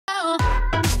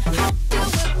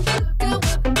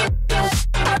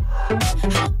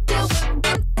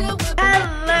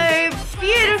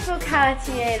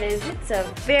Katja it is. It's a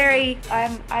very,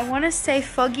 I want to say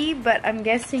foggy, but I'm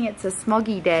guessing it's a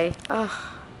smoggy day.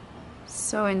 Oh,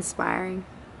 so inspiring.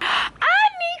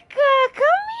 Annika, come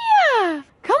here.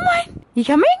 Come on. You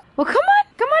coming? Well, come on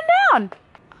down.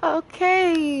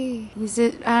 Okay. Is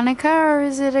it Annika or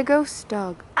is it a ghost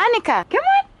dog? Annika, come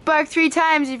on. Bark 3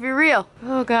 times if you're real.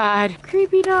 Oh God.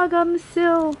 Creepy dog on the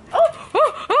sill.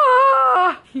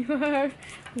 Oh. You are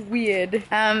weird.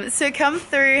 So Come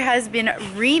Through has been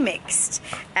remixed,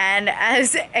 and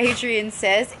as Adrian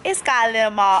says, it's got a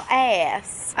little more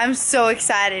ass. I'm so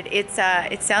excited. It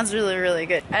sounds really, really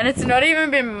good, and it's not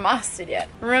even been mastered yet.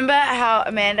 Remember how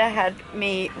Amanda had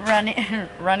me walking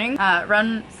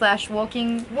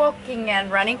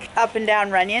and running up and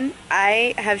down Runyon?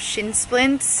 I have shin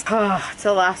splints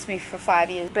to last me for 5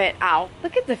 years. But ow,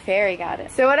 look at the fairy garden.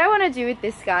 So what I want to do with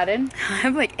this garden,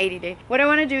 I'm like ADD. What I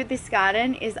want to do with this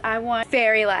garden is I want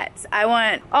fairy lights.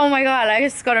 Oh my God, I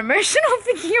just got emotional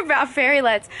thinking about fairy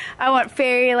lights. I want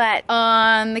fairy light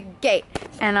on the gate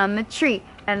and on the tree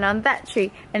and on that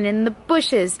tree and in the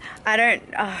bushes. I don't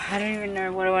even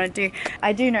know what I want to do.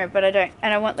 I do know, but I don't.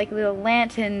 And I want like little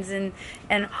lanterns and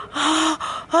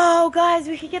oh guys,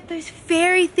 we could get those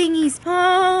fairy thingies.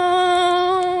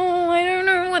 Oh, I don't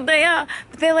know what they are,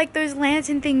 but they're like those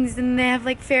lantern things, and they have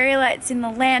like fairy lights in the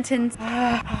lanterns. Oh,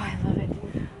 I love it.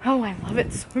 Oh, I love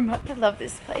it so much. I love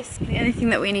this place. The only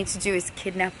thing that we need to do is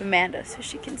kidnap Amanda so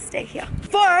she can stay here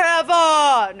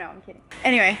forever. No, I'm kidding.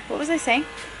 Anyway, what was I saying?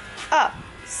 Oh,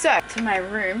 so to my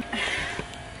room.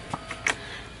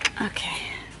 Okay,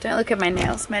 don't look at my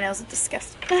nails. My nails are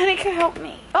disgusting. Annika, help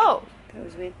me. Oh, that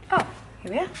was weird. Oh,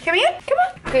 here we are. Come here. Come on.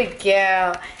 Good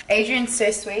girl. Adrian's so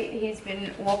sweet. He's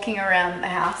been walking around the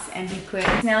house and he put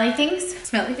smelly things,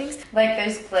 like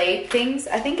those glade things.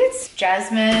 I think it's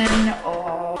jasmine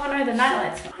or... Oh no, the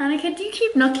nightlight's not. Annika, do you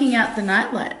keep knocking out the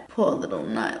nightlight? Poor little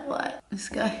nightlight. This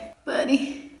guy.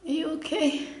 Buddy, are you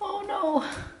okay? Oh no.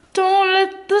 Don't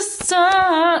let the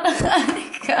sun,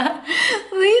 Annika,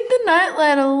 leave the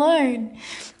nightlight alone.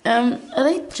 Are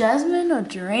they jasmine or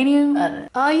geranium? I don't know.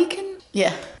 Oh, you can,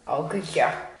 yeah. Oh, good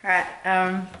girl. Alright,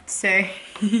 so,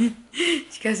 do you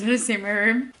guys want to see my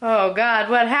room? Oh God,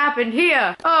 what happened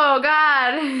here? Oh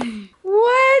God,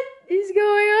 what is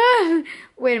going on?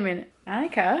 Wait a minute,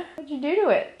 Annika, what'd you do to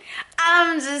it?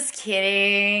 I'm just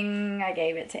kidding. I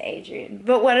gave it to Adrian.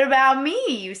 But what about me,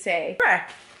 you say? Bruh,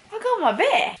 I got my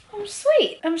bed. I'm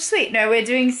sweet. No, we're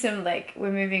doing some, like,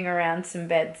 we're moving around some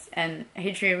beds, and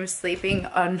Adrian was sleeping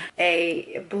on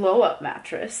a blow-up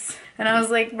mattress. And I was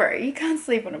like, bro, you can't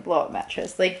sleep on a blow-up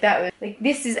mattress. Like, that was, like,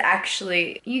 this is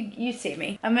actually, you see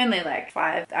me. I'm only like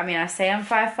 5, I mean, I say I'm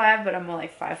 5'5", but I'm more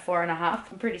like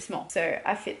 5'4.5". I'm pretty small, so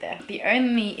I fit there. The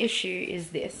only issue is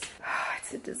this. Oh,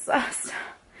 it's a disaster.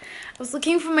 I was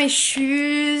looking for my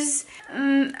shoes.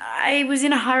 I was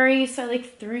in a hurry, so I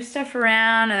like threw stuff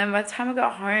around, and then by the time I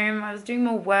got home, I was doing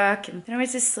more work, and then I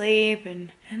went to sleep,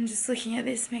 and just looking at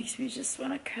this makes me just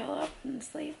want to curl up and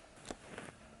sleep.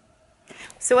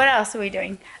 So what else are we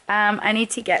doing? I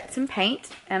need to get some paint,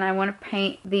 and I want to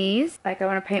paint these. Like, I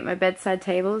want to paint my bedside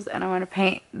tables, and I want to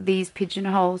paint these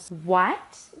pigeonholes white,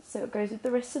 so it goes with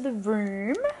the rest of the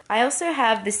room. I also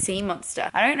have the sea monster.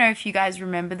 I don't know if you guys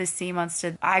remember the sea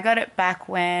monster. I got it back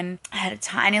when I had a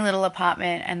tiny little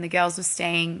apartment, and the girls were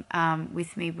staying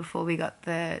with me before we got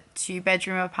the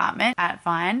 2-bedroom apartment at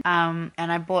Vine. And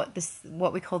I bought this,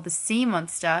 what we call the sea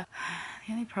monster.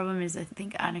 The only problem is I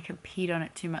think Annika peed on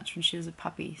it too much when she was a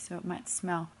puppy, so it might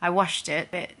smell. I washed it,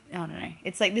 but I don't know.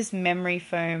 It's like this memory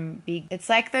foam big. It's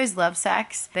like those love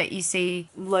sacks that you see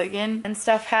Logan and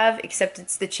stuff have, except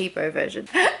it's the cheapo version.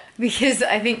 Because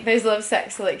I think those love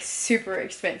sacks are like super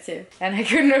expensive and I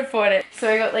couldn't afford it. So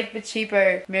I got like the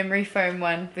cheapo memory foam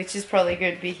one, which is probably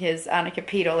good because Annika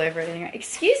peed all over it anyway.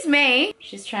 Excuse me.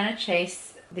 She's trying to chase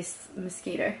this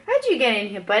mosquito. How'd you get in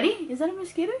here, buddy? Is that a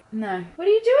mosquito? No. What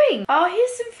are you doing? Oh,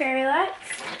 here's some fairy lights.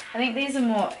 I think these are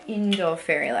more indoor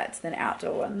fairy lights than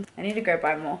outdoor ones. I need to go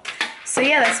buy more. So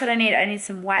yeah, that's what I need. I need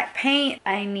some white paint.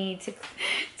 I need to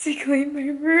clean my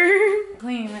room.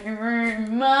 Clean my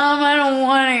room. Mom, I don't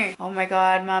want to. Oh my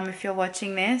God, Mom, if you're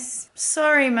watching this.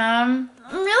 Sorry, Mom.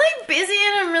 I'm really busy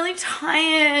and I'm really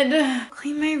tired.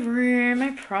 Clean my room,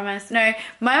 I promise. No,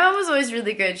 my mom was always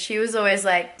really good. She was always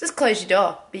like, just close your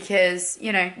door because,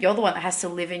 you know, you're the one that has to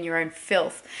live in your own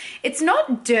filth. It's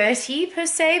not dirty per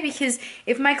se because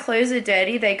if my clothes are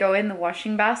dirty, they go in the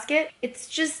washing basket. It's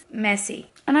just messy.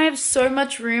 And I have so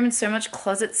much room and so much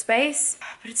closet space,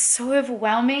 but it's so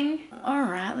overwhelming. All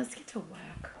right, let's get to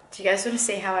work. Do you guys want to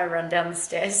see how I run down the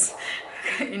stairs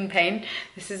in pain?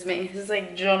 This is me. This is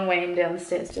like John Wayne down the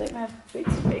stairs. Do you like my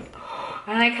boots are big?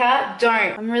 Annika,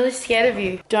 don't. I'm really scared of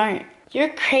you. Don't. You're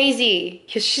crazy.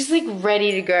 Because she's like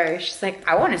ready to go. She's like,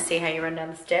 I want to see how you run down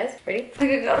the stairs. Ready? Like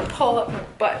I gotta pull up my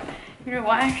butt. You know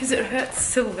why? Because it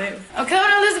hurts to live. I'm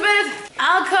coming, Elizabeth.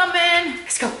 I'll come in.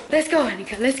 Let's go. Let's go,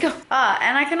 Annika. Let's go. Ah,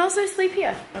 and I can also sleep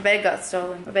here. My bed got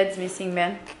stolen. My bed's missing,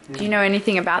 Ben. Do you know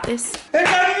anything about this? It's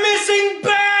a missing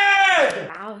bed!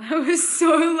 Wow, that was so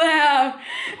loud.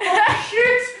 Oh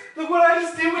shit! Look what I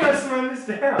just did when I slammed this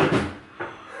down.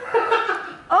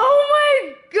 Oh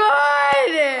my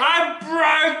god!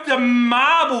 I broke the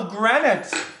marble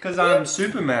granite! Because I'm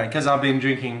Superman, because I've been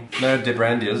drinking no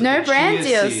brand deals. No brand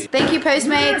Cheers. deals. Thank you,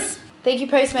 Postmates. Thank you,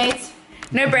 Postmates.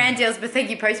 No brand deals, but thank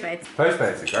you, Postmates.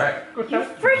 Postmates are great. You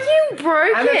freaking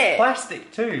broke and it. it's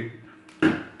plastic too.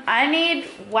 I need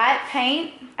white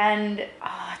paint and,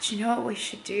 oh, do you know what we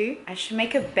should do? I should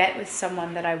make a bet with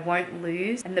someone that I won't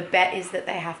lose. And the bet is that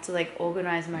they have to like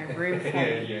organize my room for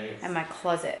me Yes. and my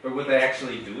closet. But would they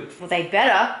actually do it? Well, they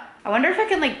better. I wonder if I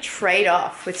can like trade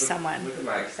off with someone. Look at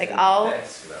my Like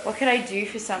desk, though. what could I do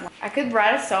for someone? I could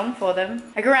write a song for them.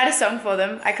 I can write a song for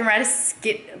them. I can write a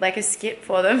skit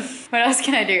for them. What else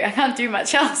can I do? I can't do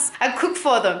much else. I cook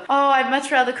for them. Oh, I'd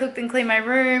much rather cook than clean my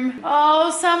room.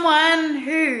 Oh, someone.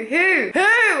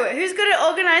 Who's good at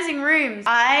organizing rooms?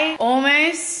 I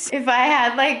almost, if I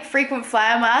had like frequent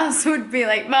flyer miles, would be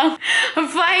like, Mom, I'm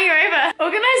flying you over.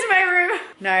 Organize my room.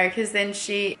 No, because then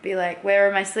she'd be like, where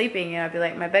am I sleeping? And I'd be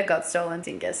like, my bed got stolen,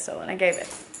 didn't get stolen. I gave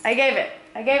it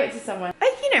to someone. Like,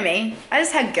 you know me. I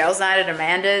just had girls' night at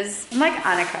Amanda's. I'm like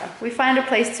Annika. We find a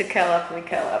place to curl up and we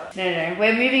curl up. No.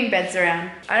 We're moving beds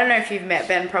around. I don't know if you've met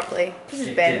Ben properly. This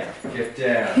is Ben. Get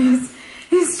down.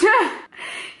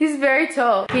 He's very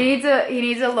tall. He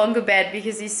needs a longer bed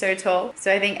because he's so tall.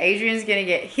 So I think Adrian's gonna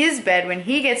get his bed when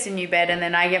he gets a new bed and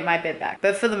then I get my bed back.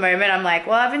 But for the moment, I'm like,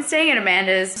 well, I've been staying at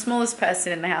Amanda's, smallest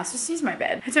person in the house. Just use my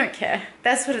bed. I don't care.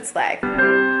 That's what it's like. Oh,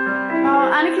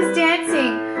 Annika's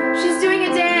dancing. She's doing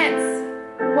a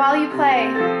dance while you play.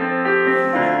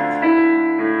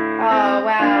 Oh,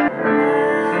 wow.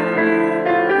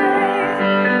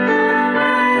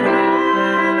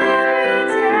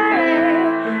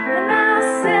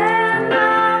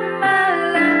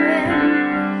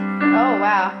 Oh,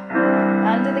 wow.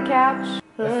 Under the couch.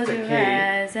 Close your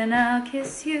eyes and I'll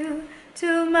kiss you.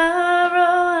 Tomorrow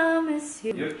I'll miss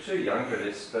you. You're too young for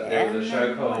this, but there was a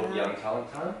show called Young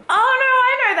Talent Time. Oh no,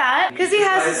 I know that. Because he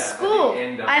has a play that school. at the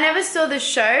end of- I never saw the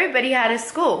show, but he had a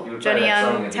school. You would play Johnny that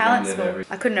song Young at the Talent end of School. every-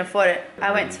 I couldn't afford it.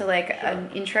 I went to like an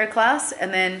intro class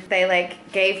and then they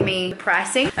like gave me the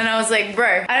pricing. And I was like,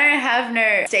 bro, I don't have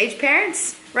no stage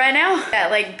parents right now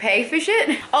that like pay for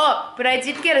shit. Oh, but I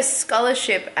did get a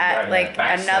scholarship at like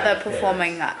another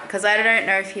performing art. Because I don't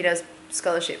know if he does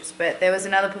scholarships, but there was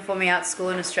another performing arts school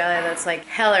in Australia that's like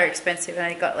hella expensive and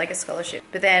I got like a scholarship.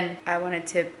 But then I wanted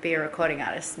to be a recording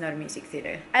artist, not a music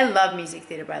theatre. I love music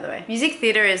theatre, by the way. Music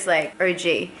theatre is like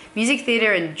OG. Music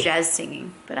theatre and jazz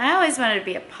singing. But I always wanted to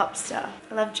be a pop star.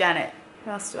 I love Janet.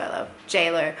 Who else do I love?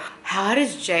 J-Lo. How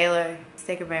does J-Lo? Let's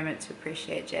take a moment to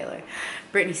appreciate J-Lo.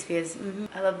 Britney Spears.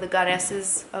 I love the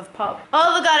goddesses of pop.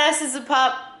 All the goddesses of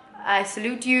pop. I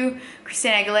salute you,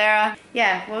 Christina Aguilera.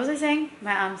 Yeah, what was I saying?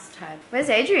 My arm's tired. Where's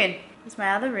Adrian? Where's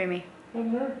my other roomie? Oh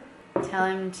no. Tell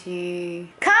him to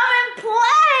come and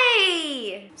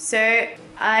play! So,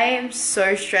 I am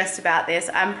so stressed about this.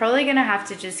 I'm probably gonna have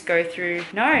to just go through...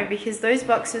 No, because those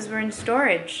boxes were in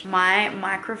storage. My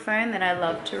microphone that I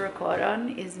love to record on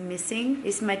is missing.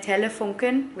 It's my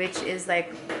Telefunken, which is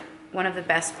like... one of the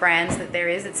best brands that there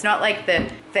is. It's not like the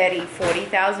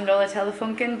 $30,000-$40,000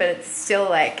 Telefunken, but it's still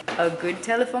like a good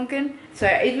Telefunken. So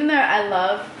even though I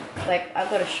love, like I've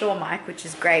got a Shure mic, which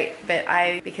is great, but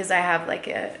because I have like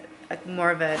a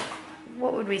more of a,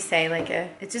 what would we say, like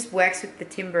it just works with the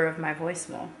timbre of my voice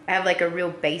more. I have like a real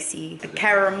bassy,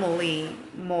 caramelly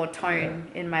more tone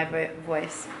in my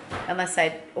voice, unless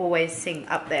I always sing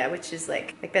up there, which is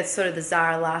like that's sort of the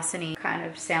Zara Larsson-y kind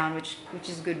of sound, which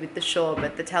is good with the Shure,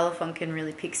 but the Telefunken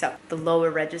really picks up the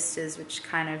lower registers, which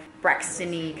kind of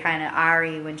Braxton-y, kind of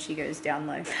Ari when she goes down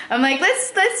low. I'm like,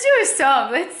 let's do a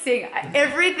song, let's sing.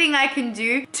 Everything I can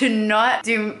do to not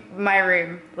do my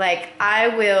room. Like I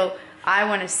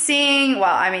want to sing.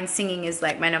 Well, I mean, singing is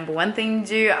like my #1 thing to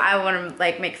do. I want to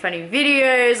like make funny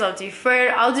videos. I'll do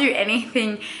photo. I'll do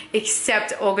anything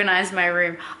except organize my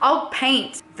room. I'll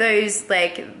paint those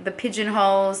like the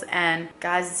pigeonholes. And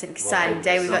guys, it's an exciting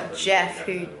day. We've got Jeff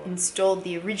who installed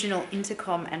the original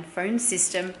intercom and phone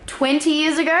system 20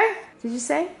 years ago. Did you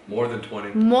say? More than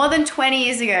 20. More than 20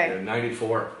 years ago. Yeah,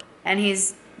 94. And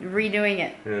he's redoing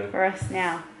it for us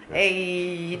now.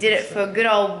 Hey, you did it for good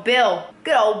old Bill.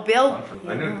 Good old Bill.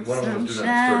 I knew one of them was doing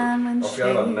that in store. I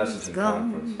forgot about the messaging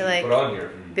conference. Like, Put on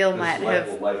here. Bill might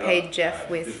have paid Jeff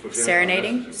with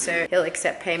serenading, so he'll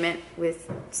accept payment with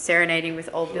serenading with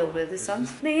old Bill Withers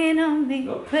songs. Lean on me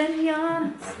when you're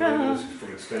not strong.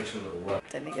 From extension of the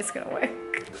left. Don't think it's gonna work.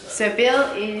 So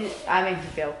Bill is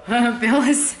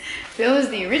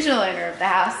the original owner of the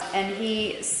house, and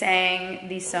he sang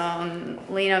the song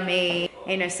 "Lean on Me,"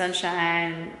 "Ain't No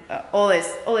Sunshine," all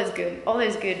those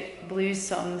good blues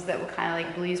songs that were kind of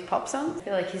like blues pop songs. I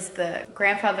feel like he's the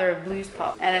grandfather of blues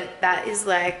pop, and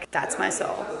that's my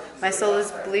soul. My soul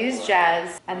is blues,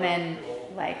 jazz, and then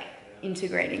like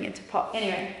integrating into pop.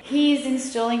 Anyway, he's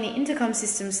installing the intercom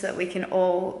system so that we can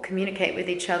all communicate with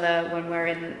each other when we're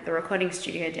in the recording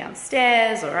studio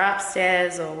downstairs or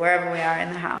upstairs or wherever we are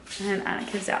in the house. And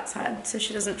Annika's outside so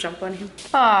she doesn't jump on him.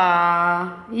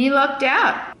 Ah, you locked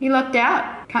out. You locked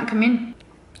out. Can't come in.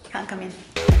 Can't come in.